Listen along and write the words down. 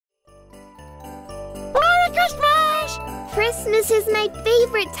Christmas is my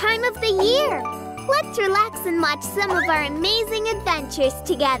favorite time of the year. Let's relax and watch some of our amazing adventures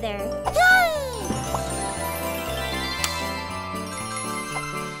together. Yay!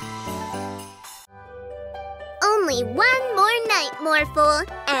 Only one more night, Morphle,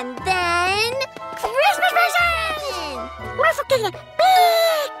 and then... Christmas present! Morphle getting a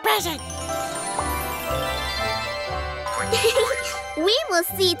big present! We will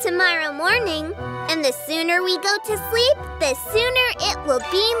see tomorrow morning. And the sooner we go to sleep, the sooner it will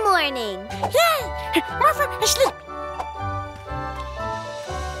be morning. Yay! Morphle asleep!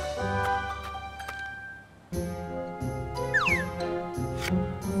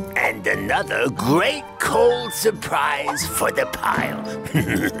 And another great cold surprise for the pile.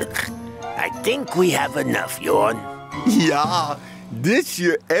 I think we have enough, Yorn. Yeah, this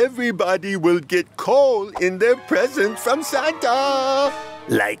year everybody will get coal in their present from Santa.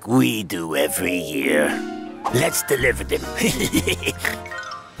 Like we do every year. Let's deliver them.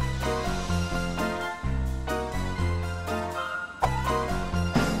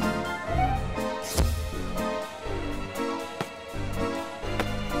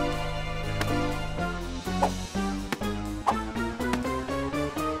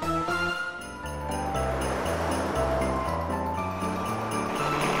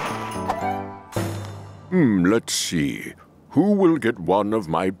 Let's see. Who will get one of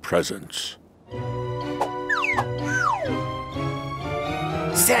my presents?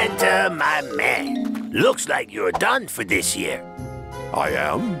 Santa, my man. Looks like you're done for this year. I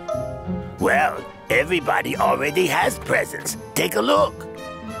am? Well, everybody already has presents. Take a look.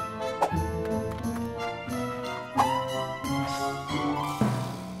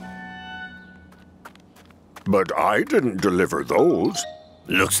 But I didn't deliver those.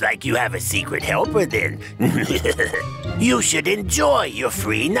 Looks like you have a secret helper then. You should enjoy your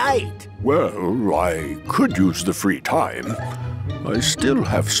free night. Well, I could use the free time. I still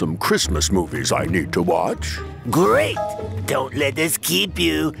have some Christmas movies I need to watch. Great. Don't let us keep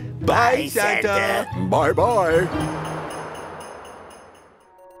you. Bye, Santa. Bye-bye.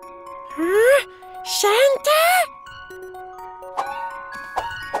 Huh? Santa?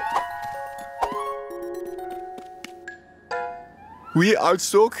 We are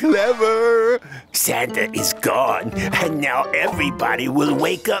so clever. Santa is gone, and now everybody will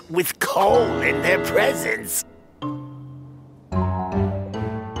wake up with coal in their presents.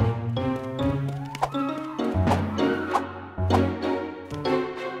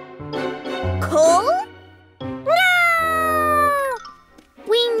 Coal? No!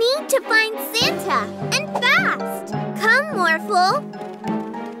 We need to find Santa, and fast. Come, Morphle.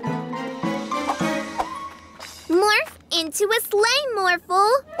 Morph into a sleigh,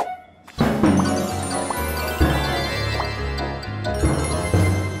 Morphle.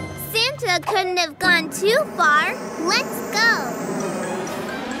 Santa couldn't have gone too far. Let's go.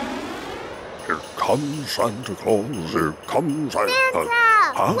 Here comes Santa Claus, here comes Santa. Santa,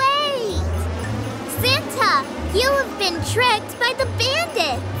 Huh? wait! Santa, you have been tricked by the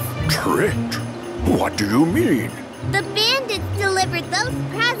bandits. Tricked? What do you mean? The bandits delivered those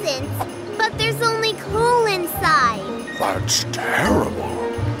presents, but there's only coal inside. That's terrible.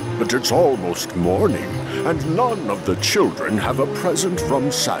 But it's almost morning, and none of the children have a present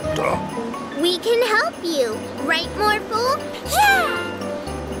from Santa. We can help you, right, Morphle? Yeah!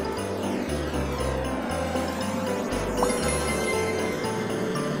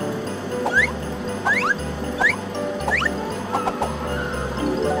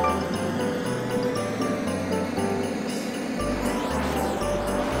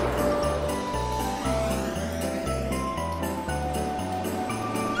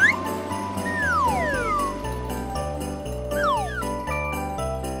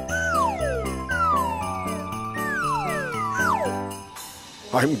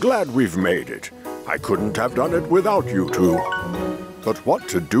 I'm glad we've made it. I couldn't have done it without you two. But what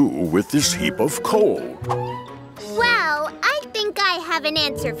to do with this heap of coal? Well, I think I have an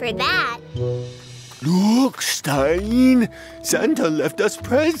answer for that. Look, Stein. Santa left us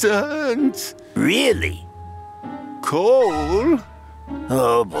presents. Really? Coal.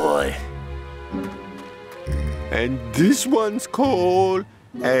 Oh, boy. And this one's coal.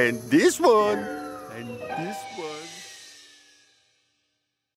 And this one.